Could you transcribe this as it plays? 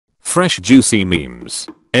Fresh juicy memes.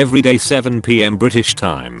 Every day 7 PM British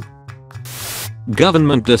time.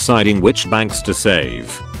 Government deciding which banks to save.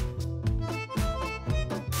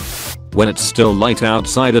 When it's still light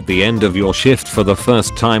outside at the end of your shift for the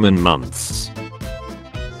first time in months.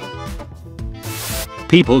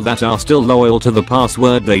 People that are still loyal to the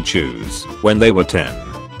password they choose when they were 10.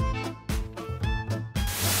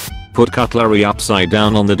 Put cutlery upside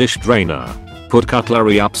down on the dish drainer. Put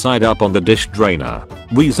cutlery upside up on the dish drainer.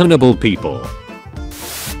 Reasonable people.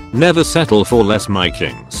 Never settle for less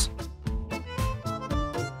micings.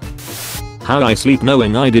 How I sleep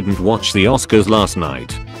knowing I didn't watch the Oscars last night.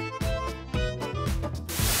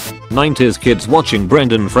 90s kids watching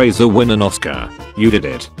Brendan Fraser win an Oscar. You did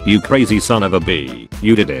it, you crazy son of a bee,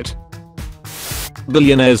 you did it.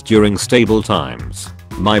 Billionaires during stable times.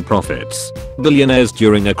 My profits. Billionaires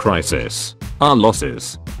during a crisis. Our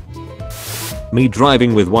losses. Me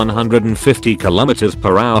driving with 150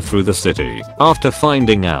 km/h through the city after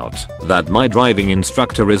finding out that my driving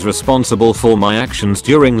instructor is responsible for my actions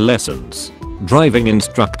during lessons. Driving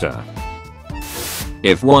instructor.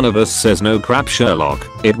 If one of us says no crap Sherlock,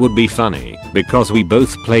 it would be funny because we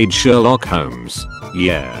both played Sherlock Holmes.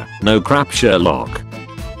 Yeah, no crap Sherlock.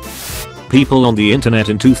 People on the internet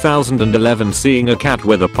in 2011 seeing a cat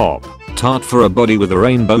with a Pop-Tart for a body with a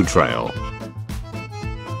rainbow trail.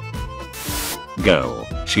 Girl,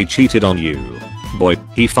 she cheated on you. Boy,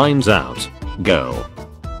 he finds out. Girl.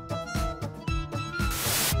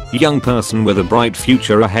 Young person with a bright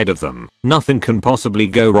future ahead of them. Nothing can possibly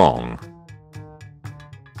go wrong.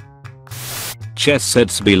 Chess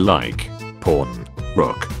sets be like pawn,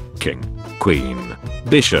 rook, king, queen,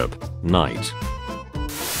 bishop, knight.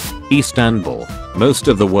 Istanbul, most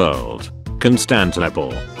of the world.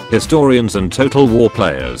 Constantinople, historians and Total War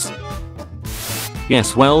players.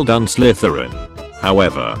 Yes, well done Slytherin.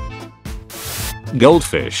 However,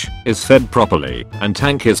 goldfish is fed properly and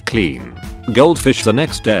tank is clean. Goldfish the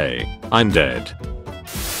next day, I'm dead.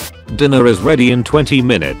 Dinner is ready in 20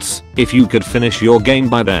 minutes if you could finish your game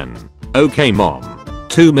by then. Okay mom.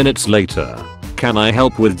 2 minutes later. Can I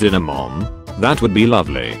help with dinner mom? That would be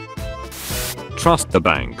lovely. Trust the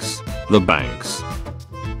banks. The banks.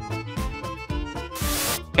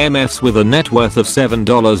 MFs with a net worth of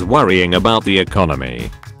 $7 worrying about the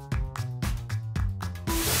economy.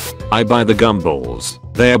 I buy the gumballs.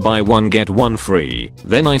 There buy one get one free.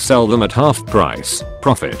 Then I sell them at half price.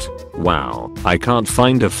 Profit. Wow, I can't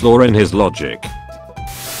find a flaw in his logic.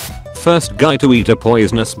 First guy to eat a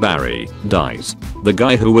poisonous berry dies. The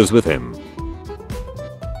guy who was with him.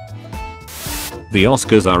 The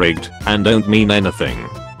Oscars are rigged and don't mean anything.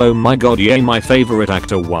 Oh my god, yay, my favorite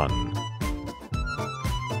actor won.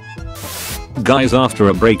 Guys after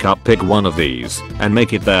a breakup pick one of these and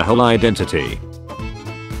make it their whole identity.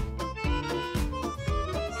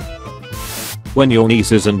 When your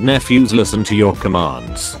nieces and nephews listen to your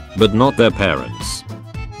commands, but not their parents.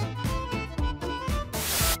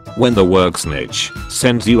 When the work snitch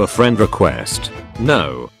sends you a friend request.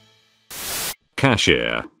 No.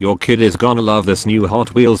 Cashier, your kid is gonna love this new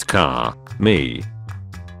Hot Wheels car. Me.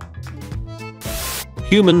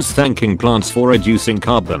 Humans thanking plants for reducing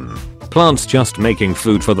carbon. Plants just making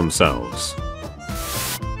food for themselves.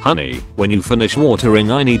 Honey, when you finish watering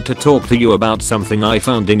I need to talk to you about something I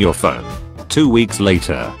found in your phone. 2 weeks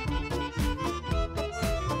later.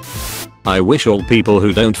 I wish all people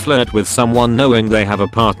who don't flirt with someone knowing they have a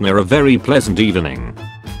partner a very pleasant evening.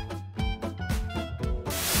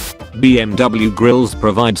 BMW grills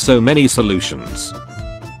provide so many solutions.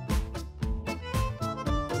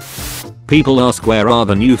 People ask where are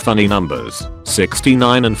the new funny numbers.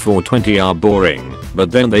 69 and 420 are boring,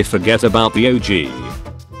 but then they forget about the OG.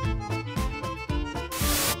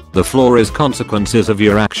 The flaw is consequences of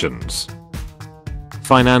your actions.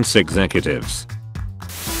 Finance executives.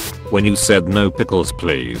 When you said no pickles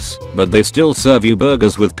please, but they still serve you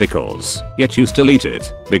burgers with pickles, yet you still eat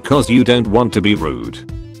it because you don't want to be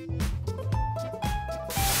rude.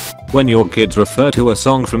 When your kids refer to a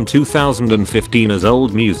song from 2015 as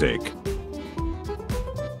old music.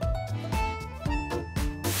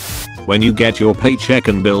 When you get your paycheck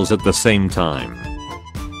and bills at the same time.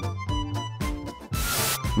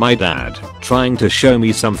 My dad, trying to show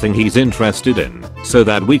me something he's interested in, so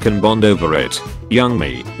that we can bond over it. Young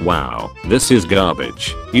me, wow, this is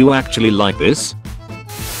garbage. You actually like this?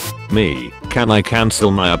 Me, can I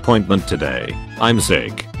cancel my appointment today? I'm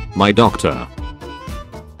sick. My doctor.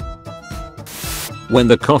 When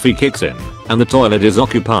the coffee kicks in, and the toilet is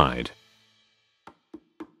occupied.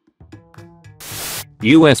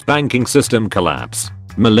 US banking system collapse.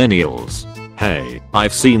 Millennials. Hey,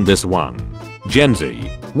 I've seen this one. Gen Z.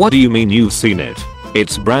 What do you mean you've seen it?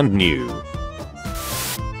 It's brand new.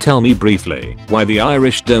 Tell me briefly why the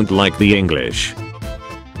Irish don't like the English.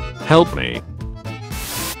 Help me.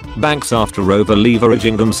 Banks after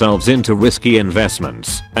over-leveraging themselves into risky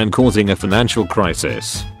investments and causing a financial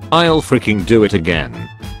crisis. I'll freaking do it again.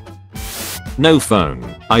 No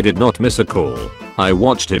phone. I did not miss a call. I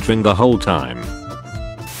watched it ring the whole time.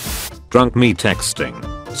 Drunk me texting.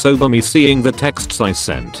 Sober me seeing the texts I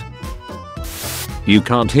sent. You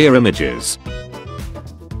can't hear images.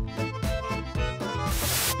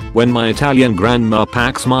 When my Italian grandma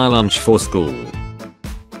packs my lunch for school.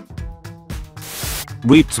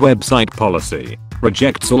 REIT's website policy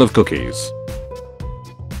rejects all of cookies.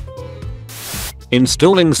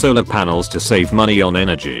 Installing solar panels to save money on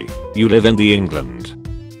energy. You live in the England.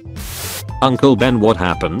 Uncle Ben, what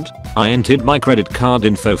happened? I entered my credit card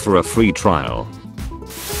info for a free trial.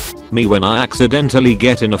 Me, when I accidentally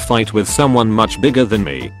get in a fight with someone much bigger than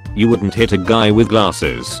me. You wouldn't hit a guy with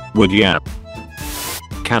glasses, would ya?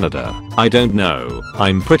 Canada. I don't know.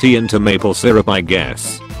 I'm pretty into maple syrup, I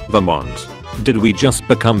guess. Vermont. Did we just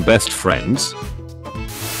become best friends?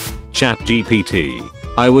 ChatGPT.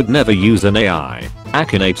 I would never use an AI.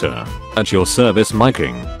 Akinator. At your service,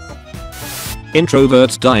 miking.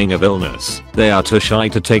 Introverts dying of illness. They are too shy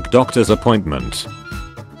to take doctor's appointment.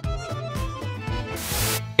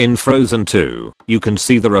 In Frozen 2, you can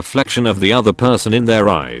see the reflection of the other person in their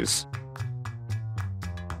eyes.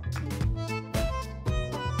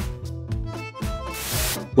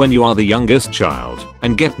 When you are the youngest child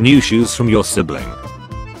and get new shoes from your sibling.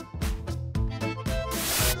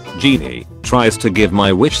 Genie tries to give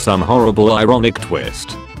my wish some horrible ironic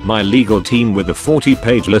twist. My legal team with a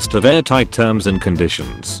 40-page list of airtight terms and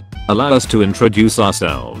conditions. Allow us to introduce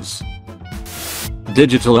ourselves.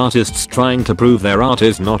 Digital artists trying to prove their art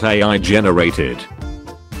is not AI generated.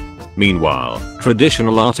 Meanwhile,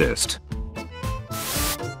 traditional artist.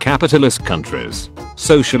 Capitalist countries.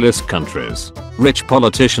 Socialist countries. Rich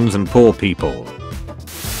politicians and poor people.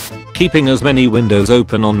 Keeping as many windows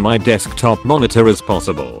open on my desktop monitor as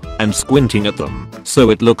possible and squinting at them so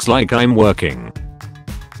it looks like I'm working.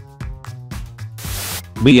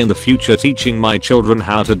 Me in the future teaching my children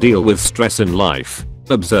how to deal with stress in life.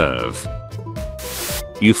 Observe.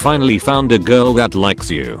 You finally found a girl that likes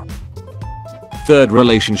you. Third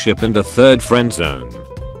relationship and a third friend zone.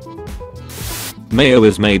 Mayo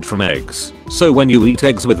is made from eggs, so when you eat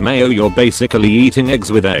eggs with mayo you're basically eating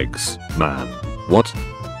eggs with eggs, man. What?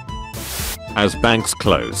 As banks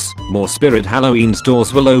close, more Spirit Halloween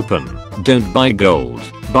stores will open. Don't buy gold,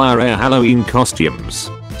 buy rare Halloween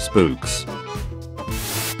costumes. Spooks.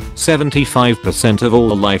 75% of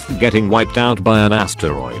all life getting wiped out by an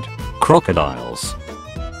asteroid. Crocodiles.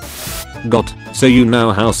 Got, so you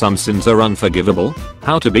know how some sins are unforgivable?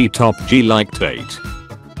 How to be top G like Tate.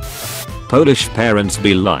 Polish parents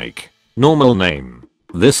be like. Normal name.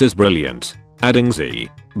 This is brilliant. Adding Z.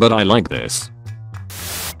 But I like this.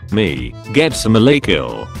 Me. Get some Malay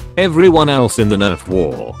kill. Everyone else in the Nerf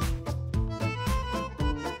war.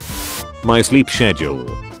 My sleep schedule.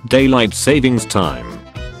 Daylight savings time.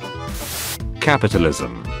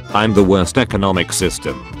 Capitalism. I'm the worst economic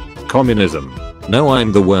system. Communism. No,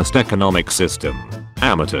 I'm the worst economic system.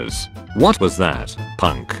 Amateurs. What was that?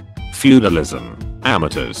 Punk. Feudalism.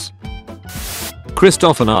 Amateurs.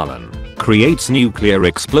 Christopher Nolan creates nuclear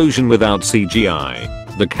explosion without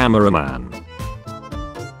CGI. The cameraman.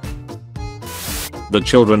 The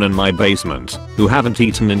children in my basement who haven't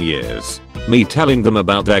eaten in years. Me telling them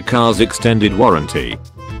about their car's extended warranty.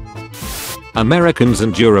 Americans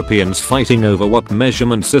and Europeans fighting over what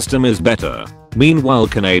measurement system is better. Meanwhile,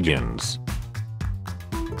 Canadians.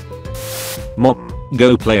 Mom,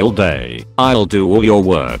 go play all day. I'll do all your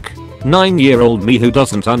work. 9-year-old me who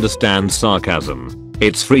doesn't understand sarcasm.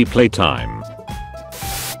 It's free playtime.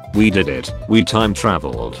 We did it. We time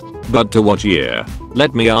traveled. But to what year?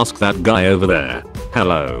 Let me ask that guy over there.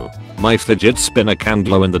 Hello. My fidget spinner can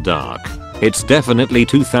glow in the dark. It's definitely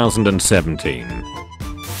 2017.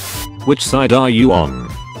 Which side are you on?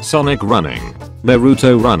 Sonic running.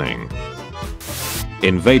 Naruto running.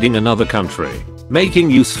 Invading another country. Making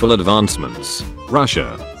useful advancements.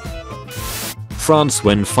 Russia. France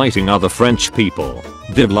when fighting other French people.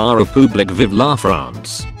 Vive la République, vive la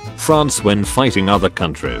France. France when fighting other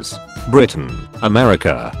countries. Britain.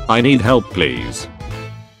 America. I need help please.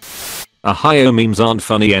 Ohio memes aren't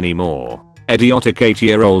funny anymore. Idiotic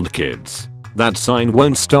 8-year-old kids. That sign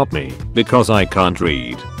won't stop me because I can't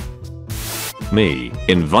read. Me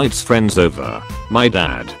invites friends over. My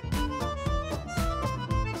dad.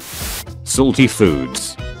 Salty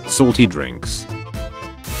foods. Salty drinks.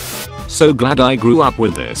 So glad I grew up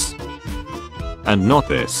with this. And not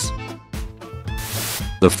this.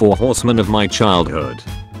 The four horsemen of my childhood.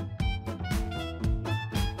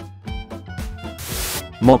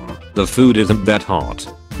 Mom, the food isn't that hot.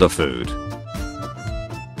 The food.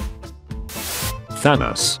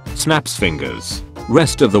 Thanos snaps fingers.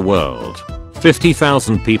 Rest of the world.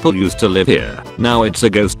 50,000 people used to live here. Now it's a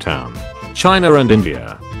ghost town. China and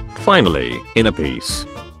India. Finally, in peace.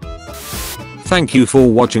 Thank you for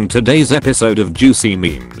watching today's episode of Juicy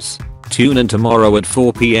Memes. Tune in tomorrow at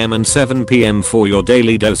 4 PM and 7 PM for your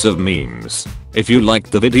daily dose of memes. If you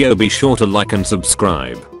liked the video, be sure to like and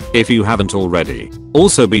subscribe if you haven't already.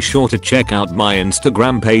 Also be sure to check out my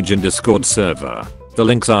Instagram page and Discord server. The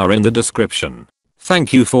links are in the description.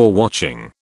 Thank you for watching.